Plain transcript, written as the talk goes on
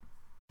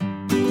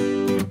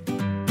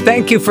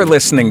Thank you for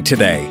listening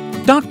today.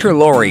 Dr.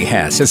 Laurie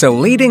Hess is a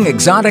leading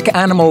exotic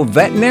animal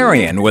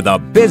veterinarian with a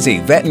busy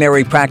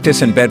veterinary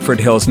practice in Bedford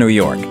Hills, New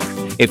York.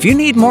 If you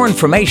need more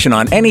information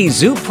on any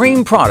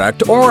ZuPreme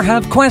product or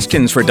have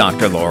questions for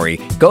Dr. Laurie,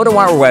 go to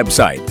our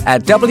website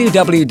at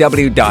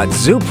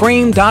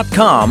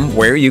www.zupreme.com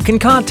where you can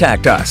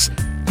contact us.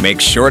 Make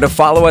sure to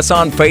follow us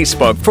on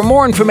Facebook for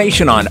more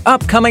information on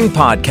upcoming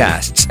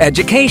podcasts,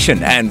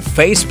 education, and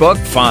Facebook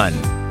fun.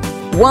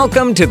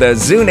 Welcome to the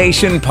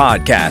ZuNation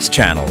podcast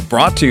channel,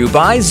 brought to you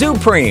by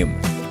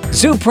ZuPreme.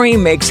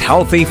 ZuPreme makes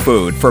healthy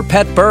food for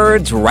pet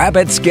birds,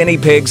 rabbits, guinea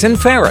pigs, and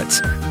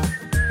ferrets.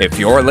 If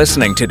you're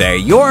listening today,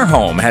 your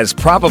home has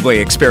probably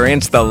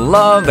experienced the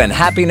love and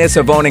happiness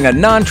of owning a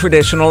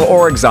non-traditional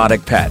or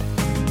exotic pet.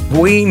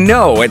 We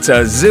know it's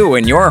a zoo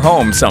in your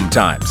home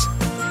sometimes.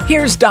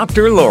 Here's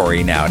Dr.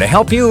 Laurie now to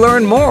help you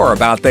learn more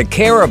about the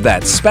care of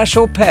that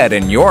special pet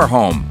in your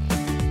home.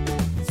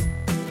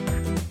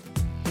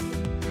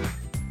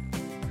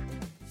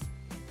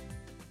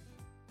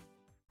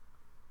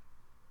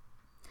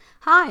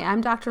 Hi, I'm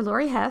Dr.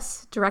 Laurie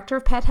Hess, Director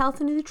of Pet Health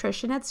and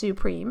Nutrition at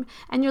ZuPreme,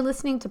 and you're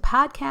listening to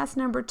podcast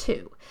number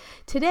 2.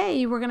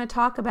 Today, we're going to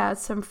talk about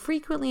some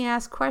frequently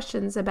asked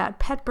questions about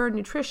pet bird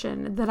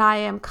nutrition that I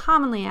am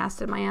commonly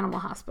asked at my animal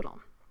hospital.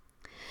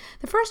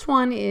 The first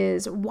one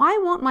is, why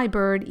won't my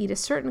bird eat a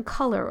certain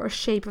color or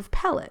shape of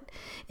pellet?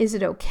 Is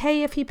it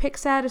okay if he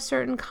picks out a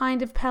certain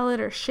kind of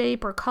pellet or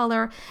shape or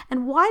color?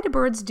 And why do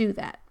birds do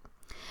that?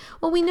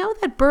 Well, we know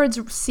that birds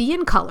see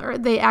in color.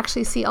 They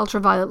actually see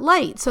ultraviolet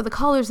light, so the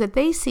colors that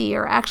they see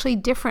are actually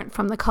different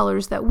from the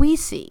colors that we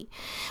see.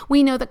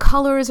 We know that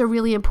color is a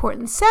really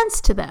important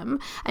sense to them.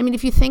 I mean,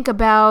 if you think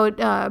about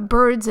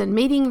birds and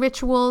mating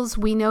rituals,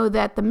 we know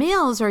that the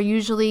males are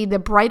usually the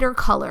brighter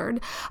colored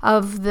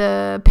of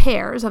the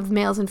pairs of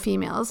males and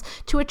females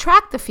to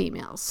attract the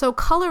females. So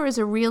color is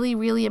a really,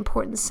 really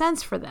important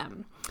sense for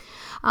them.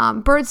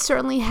 Birds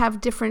certainly have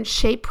different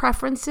shape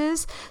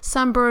preferences.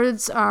 Some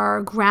birds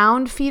are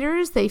ground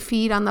feeders. They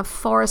feed on the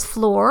forest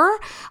floor.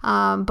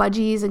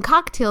 Budgies and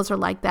cockatiels are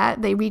like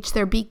that. They reach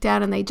their beak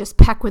down and they just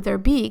peck with their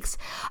beaks.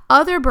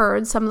 Other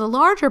birds, some of the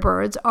larger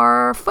birds,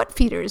 are foot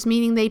feeders,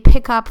 meaning they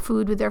pick up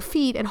food with their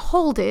feet and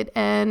hold it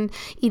and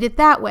eat it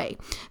that way.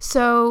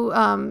 So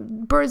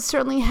birds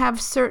certainly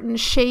have certain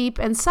shape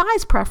and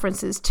size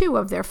preferences, too,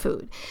 of their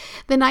food.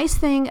 The nice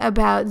thing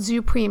about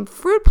ZuPreme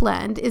Fruit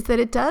Blend is that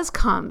it does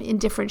come in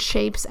different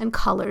shapes and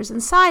colors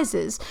and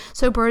sizes,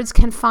 so birds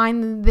can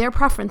find their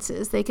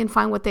preferences. They can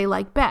find what they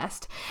like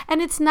best.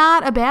 And it's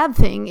not a bad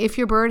thing if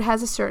your bird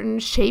has a certain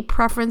shape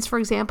preference. For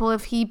example,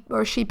 if he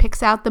or she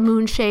picks out the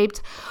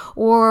moon-shaped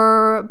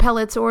or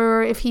pellets,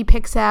 or if he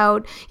picks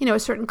out, a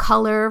certain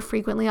color.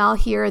 Frequently I'll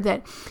hear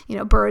that,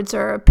 birds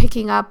are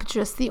picking up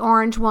just the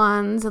orange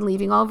ones and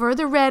leaving over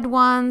the red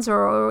ones,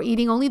 or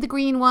eating only the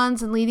green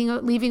ones and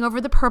leaving over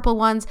the purple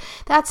ones.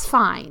 That's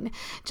fine.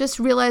 Just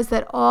realize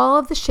that all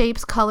of the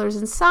shapes,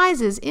 colors, and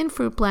sizes in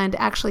Fruit Blend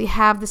actually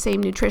have the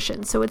same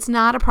nutrition. So it's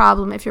not a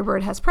problem if your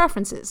bird has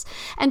preferences.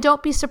 And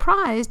don't be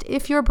surprised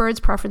if your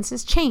bird's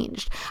preferences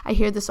changed. I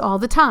hear this all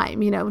the time.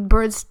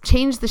 Birds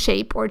change the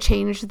shape or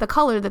change the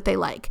color that they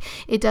like.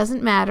 It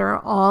doesn't matter.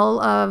 All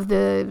of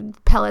the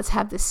pellets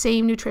have the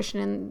same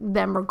nutrition in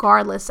them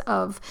regardless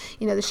of,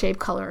 the shape,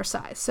 color, or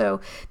size. So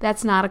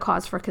that's not a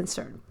cause for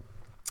concern.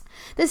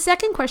 The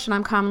second question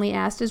I'm commonly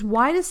asked is,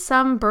 why does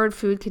some bird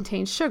food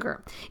contain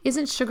sugar?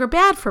 Isn't sugar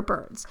bad for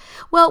birds?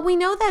 Well, we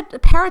know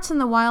that parrots in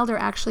the wild are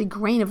actually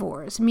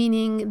grainivores,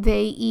 meaning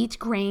they eat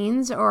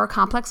grains or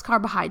complex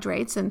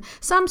carbohydrates and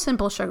some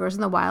simple sugars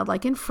in the wild,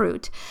 like in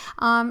fruit.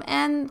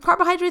 And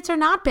carbohydrates are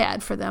not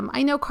bad for them.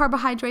 I know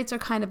carbohydrates are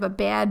kind of a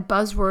bad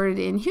buzzword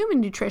in human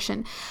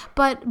nutrition,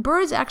 but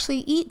birds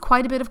actually eat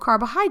quite a bit of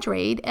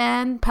carbohydrate,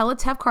 and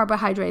pellets have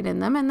carbohydrate in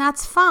them, and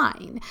that's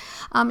fine.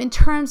 In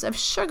terms of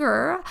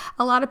sugar,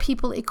 a lot of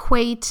people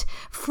equate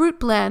Fruit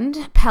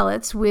Blend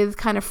pellets with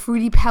kind of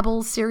Fruity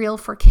Pebbles cereal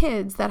for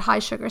kids, that high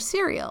sugar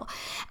cereal.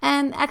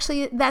 And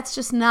actually, that's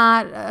just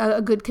not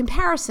a good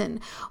comparison.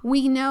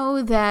 We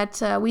know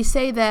that we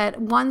say that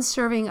one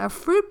serving of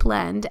Fruit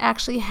Blend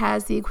actually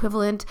has the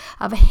equivalent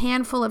of a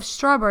handful of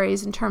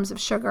strawberries in terms of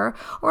sugar,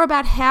 or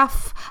about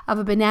half of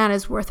a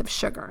banana's worth of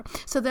sugar.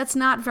 So that's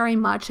not very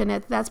much,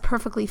 and that's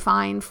perfectly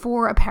fine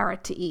for a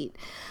parrot to eat,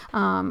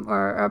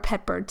 or a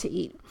pet bird to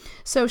eat.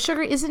 So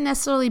sugar isn't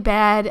necessarily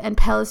bad, and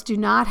pellets do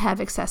not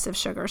have excessive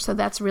sugar, so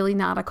that's really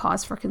not a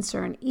cause for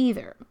concern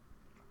either.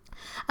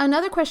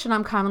 Another question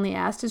I'm commonly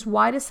asked is,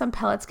 why do some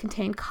pellets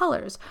contain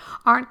colors?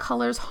 Aren't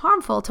colors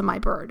harmful to my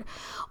bird?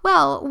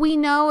 Well, we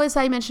know, as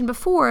I mentioned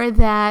before,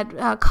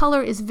 that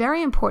color is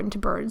very important to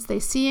birds. They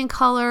see in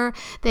color,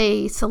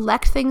 they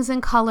select things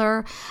in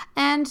color,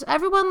 and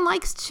everyone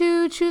likes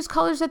to choose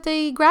colors that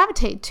they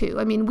gravitate to.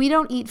 I mean, we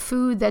don't eat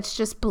food that's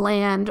just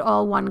bland,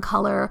 all one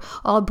color,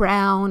 all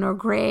brown or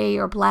gray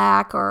or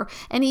black or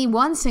any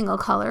one single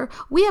color.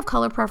 We have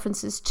color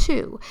preferences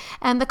too.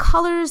 And the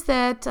colors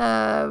that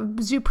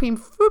ZuPreme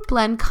Supreme fruit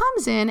blend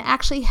comes in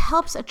actually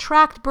helps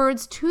attract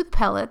birds to the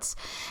pellets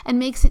and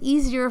makes it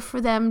easier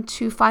for them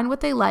to find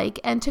what they like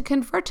and to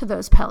convert to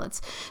those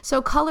pellets.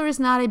 So color is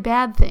not a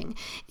bad thing.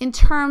 In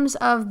terms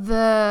of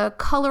the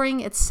coloring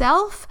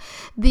itself,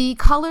 the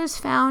colors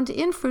found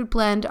in fruit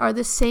blend are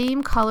the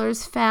same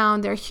colors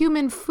found, they're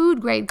human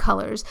food grade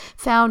colors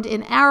found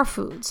in our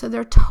food. So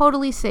they're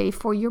totally safe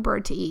for your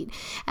bird to eat.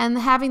 And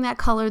having that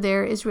color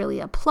there is really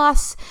a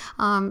plus.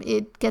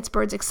 It gets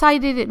birds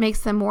excited. It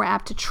makes them more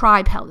apt to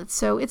try pellets.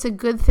 So it's a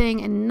good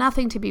thing and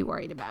nothing to be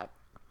worried about.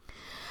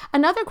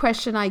 Another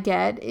question I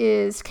get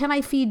is, can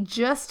I feed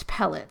just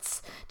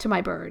pellets to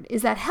my bird?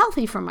 Is that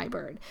healthy for my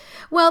bird?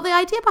 Well, the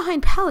idea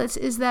behind pellets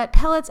is that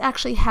pellets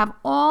actually have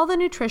all the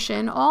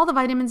nutrition, all the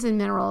vitamins and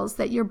minerals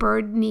that your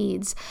bird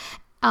needs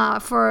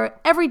for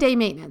everyday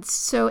maintenance.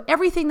 So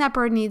everything that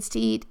bird needs to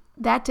eat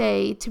that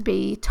day to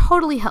be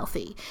totally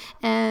healthy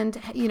and,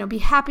 be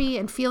happy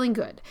and feeling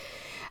good.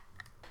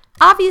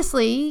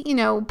 Obviously,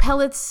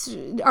 pellets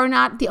are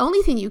not the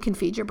only thing you can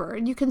feed your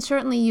bird. You can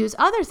certainly use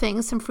other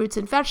things, some fruits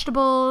and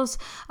vegetables,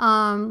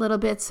 little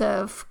bits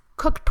of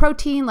cooked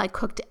protein like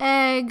cooked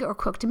egg or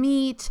cooked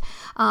meat,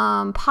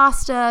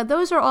 pasta.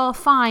 Those are all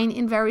fine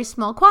in very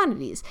small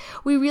quantities.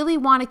 We really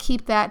want to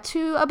keep that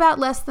to about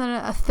less than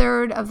a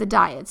third of the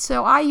diet.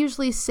 So I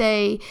usually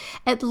say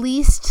at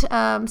least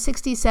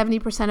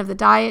 60-70% of the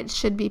diet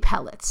should be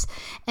pellets.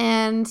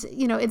 And,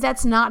 if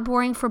that's not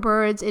boring for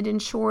birds, it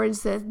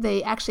ensures that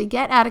they actually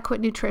get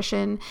adequate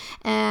nutrition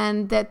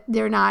and that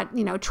they're not,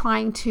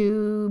 trying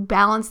to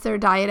balance their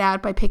diet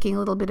out by picking a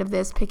little bit of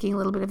this, picking a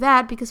little bit of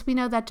that, because we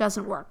know that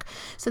doesn't work.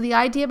 So the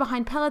idea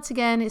behind pellets,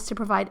 again, is to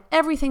provide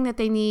everything that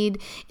they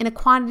need in a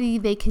quantity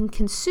they can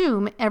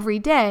consume every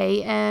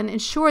day and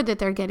ensure that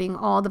they're getting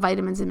all the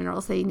vitamins and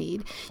minerals they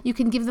need. You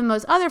can give them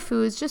those other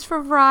foods just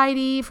for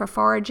variety, for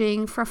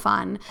foraging, for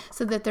fun,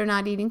 so that they're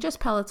not eating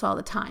just pellets all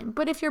the time.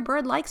 But if your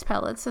bird likes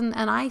pellets, and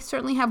I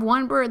certainly have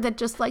one bird that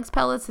just likes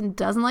pellets and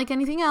doesn't like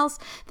anything else,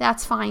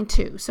 that's fine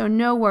too. So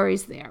no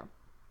worries there.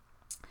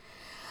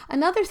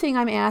 Another thing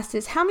I'm asked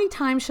is, how many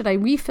times should I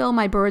refill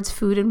my birds'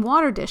 food and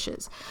water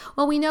dishes?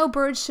 Well, we know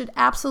birds should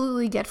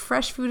absolutely get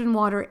fresh food and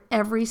water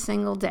every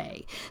single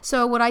day.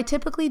 So what I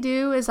typically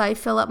do is I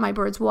fill up my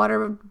bird's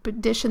water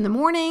dish in the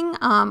morning.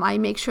 I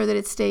make sure that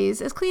it stays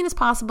as clean as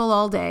possible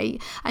all day.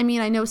 I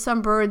know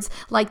some birds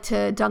like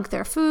to dunk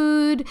their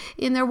food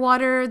in their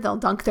water. They'll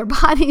dunk their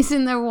bodies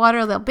in their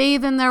water. They'll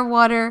bathe in their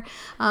water.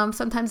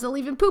 Sometimes they'll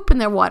even poop in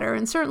their water.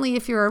 And certainly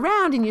if you're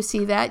around and you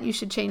see that, you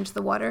should change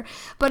the water.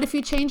 But if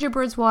you change your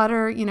bird's water,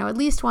 at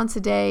least once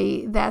a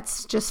day,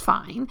 that's just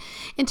fine.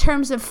 In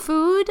terms of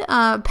food,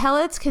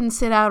 pellets can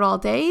sit out all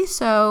day.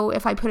 So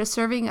if I put a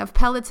serving of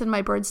pellets in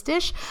my bird's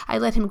dish, I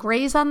let him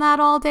graze on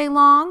that all day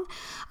long.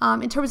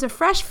 In terms of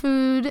fresh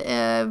food,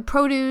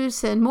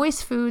 produce and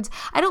moist foods,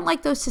 I don't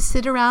like those to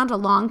sit around a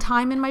long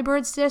time in my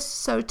bird's dish.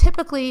 So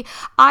typically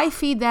I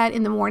feed that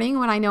in the morning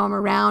when I know I'm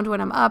around,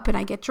 when I'm up and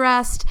I get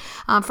dressed.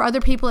 For other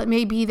people, it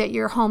may be that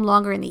you're home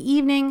longer in the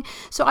evening.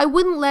 So I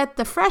wouldn't let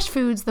the fresh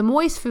foods, the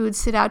moist foods,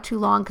 sit out too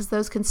long because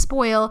those can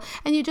spoil.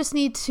 And you just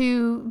need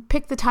to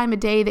pick the time of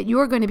day that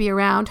you're going to be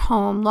around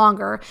home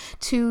longer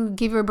to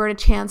give your bird a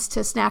chance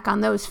to snack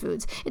on those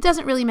foods. It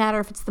doesn't really matter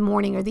if it's the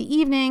morning or the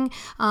evening.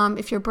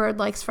 If your bird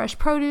likes fresh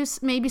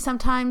produce, maybe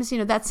sometimes,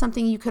 that's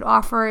something you could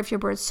offer if your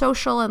bird's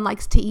social and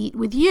likes to eat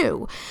with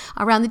you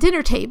around the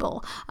dinner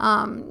table.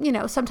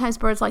 Sometimes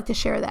birds like to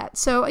share that.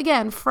 So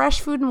again,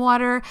 fresh food and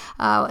water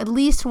at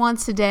least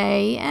once a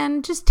day,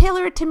 and just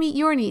tailor it to meet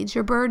your needs.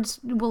 Your birds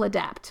will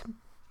adapt.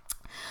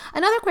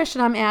 Another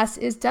question I'm asked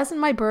is, doesn't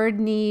my bird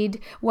need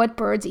what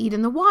birds eat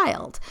in the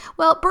wild?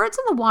 Well, birds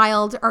in the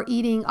wild are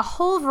eating a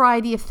whole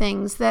variety of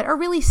things that are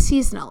really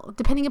seasonal,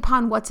 depending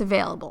upon what's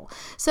available.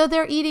 So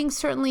they're eating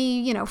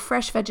certainly,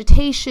 fresh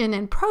vegetation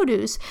and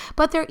produce,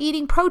 but they're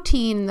eating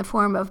protein in the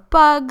form of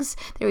bugs,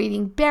 they're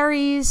eating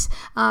berries,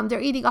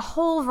 they're eating a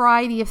whole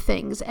variety of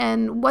things,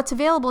 and what's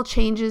available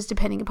changes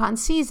depending upon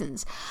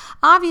seasons.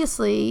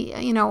 Obviously,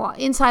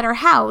 inside our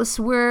house,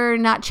 we're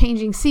not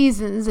changing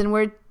seasons and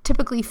we're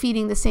typically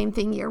feeding the same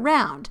thing year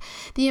round.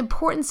 The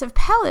importance of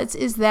pellets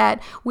is that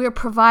we're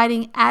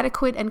providing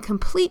adequate and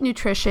complete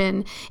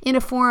nutrition in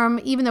a form,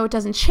 even though it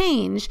doesn't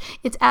change,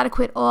 it's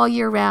adequate all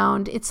year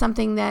round. It's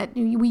something that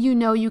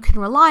you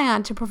can rely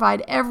on to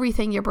provide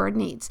everything your bird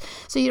needs.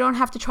 So you don't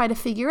have to try to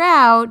figure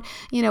out,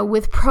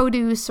 with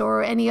produce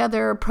or any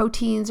other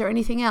proteins or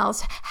anything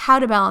else, how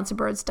to balance a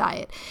bird's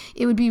diet.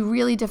 It would be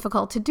really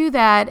difficult to do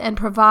that and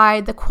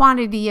provide the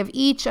quantity of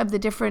each of the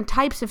different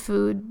types of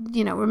food.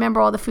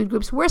 Remember all the food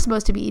groups we're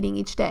supposed to be eating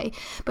each day,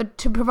 but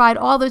to provide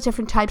all those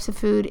different types of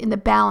food in the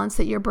balance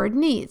that your bird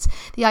needs.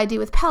 The idea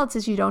with pellets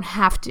is you don't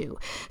have to.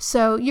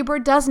 So your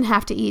bird doesn't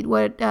have to eat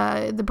what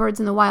the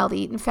birds in the wild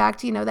eat. In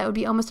fact, that would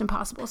be almost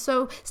impossible.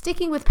 So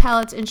sticking with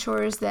pellets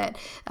ensures that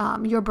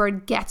your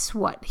bird gets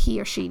what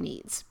he or she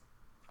needs.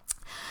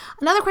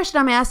 Another question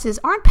I'm asked is,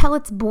 aren't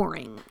pellets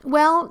boring?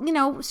 Well,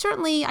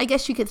 certainly I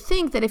guess you could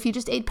think that if you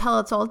just ate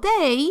pellets all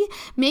day,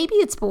 maybe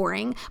it's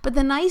boring. But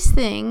the nice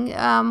thing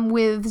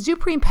with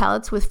ZuPreme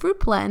pellets with fruit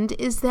blend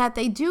is that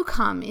they do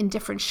come in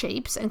different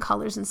shapes and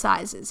colors and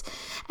sizes.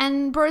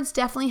 And birds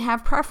definitely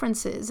have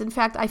preferences. In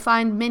fact, I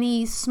find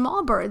many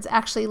small birds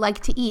actually like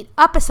to eat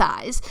up a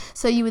size.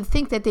 So you would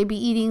think that they'd be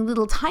eating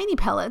little tiny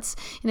pellets.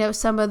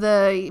 Some of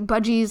the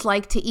budgies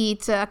like to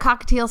eat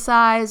cockatiel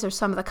size, or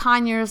some of the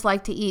conures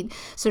like to eat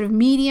sort of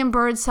medium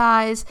bird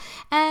size,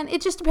 and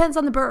it just depends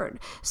on the bird.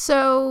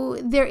 So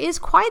there is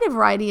quite a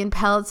variety in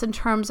pellets in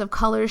terms of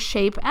color,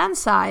 shape, and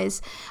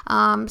size,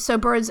 so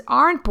birds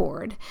aren't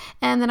bored.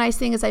 And the nice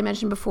thing, as I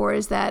mentioned before,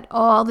 is that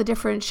all the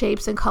different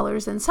shapes and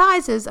colors and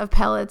sizes of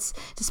pellets,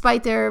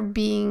 despite there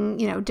being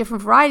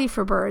different variety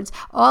for birds,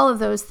 all of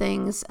those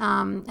things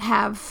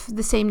have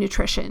the same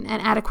nutrition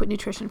and adequate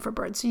nutrition for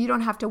birds. So you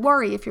don't have to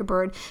worry if your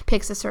bird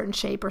picks a certain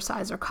shape or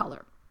size or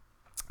color.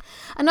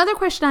 Another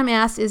question I'm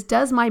asked is,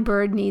 does my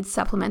bird need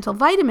supplemental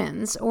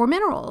vitamins or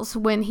minerals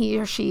when he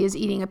or she is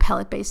eating a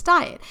pellet-based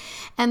diet?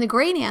 And the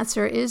great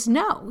answer is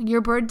no, your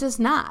bird does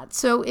not.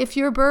 So if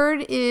your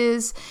bird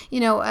is,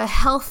 a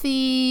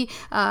healthy,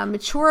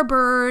 mature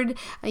bird,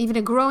 even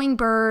a growing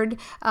bird,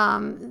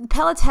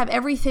 pellets have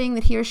everything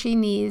that he or she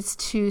needs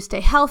to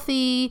stay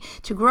healthy,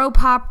 to grow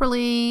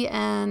properly,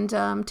 and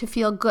to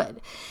feel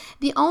good.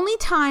 The only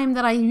time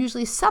that I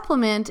usually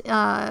supplement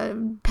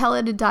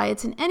pelleted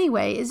diets in any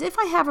way is if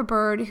I have a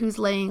bird who's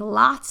laying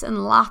lots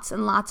and lots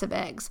and lots of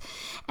eggs.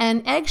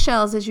 And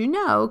eggshells, as you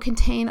know,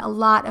 contain a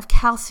lot of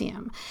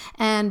calcium.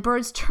 And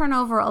birds turn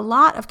over a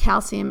lot of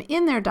calcium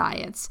in their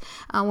diets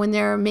when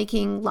they're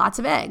making lots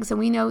of eggs. And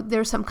we know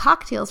there's some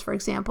cockatiels, for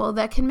example,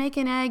 that can make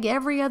an egg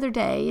every other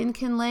day and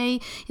can lay,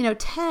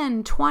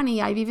 10,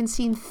 20, I've even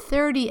seen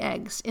 30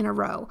 eggs in a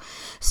row.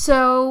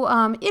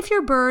 So if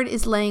your bird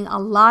is laying a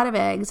lot of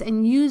eggs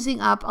and using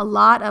up a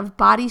lot of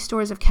body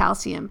stores of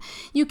calcium,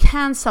 you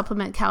can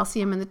supplement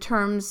calcium in the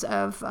terms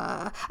of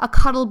a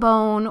cuttle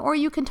bone, or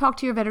you can talk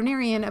to your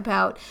veterinarian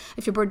about,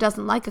 if your bird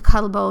doesn't like a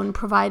cuttle bone,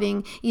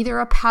 providing either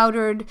a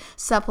powdered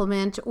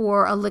supplement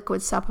or a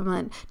liquid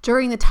supplement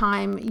during the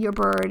time your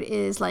bird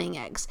is laying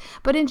eggs.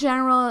 But in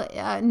general,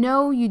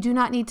 no, you do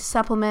not need to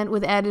supplement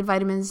with added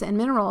vitamins and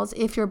minerals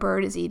if your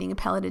bird is eating a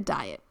pelleted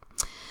diet.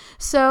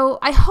 So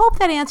I hope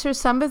that answers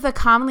some of the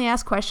commonly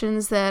asked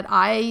questions that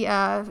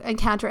I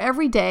encounter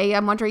every day.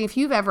 I'm wondering if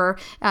you've ever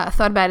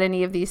thought about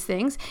any of these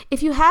things.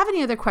 If you have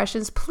any other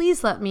questions,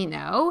 please let me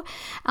know.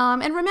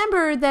 And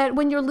remember that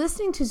when you're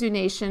listening to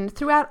ZuNation,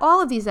 throughout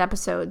all of these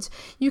episodes,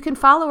 you can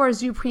follow our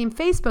ZuPreme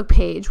Facebook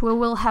page, where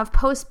we'll have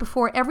posts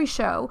before every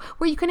show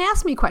where you can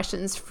ask me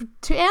questions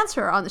to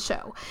answer on the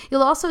show.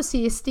 You'll also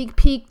see a sneak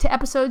peek to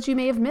episodes you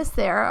may have missed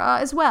there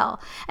as well.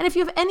 And if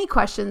you have any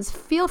questions,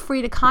 feel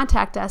free to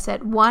contact us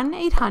at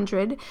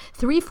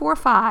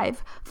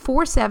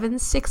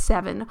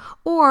 1-800-345-4767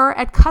 or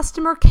at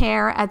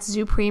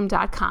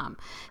customercare@zupreme.com.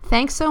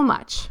 Thanks so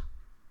much.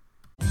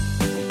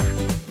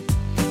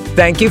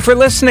 Thank you for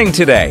listening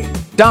today.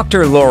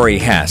 Dr. Laurie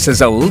Hess is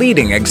a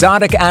leading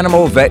exotic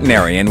animal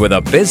veterinarian with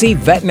a busy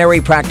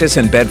veterinary practice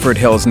in Bedford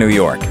Hills, New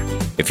York.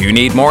 If you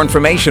need more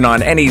information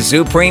on any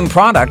ZuPreme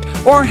product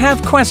or have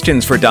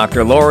questions for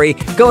Dr. Laurie,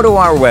 go to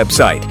our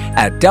website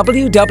at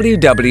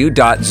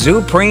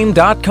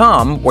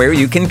www.zupreme.com, where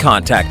you can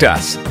contact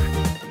us.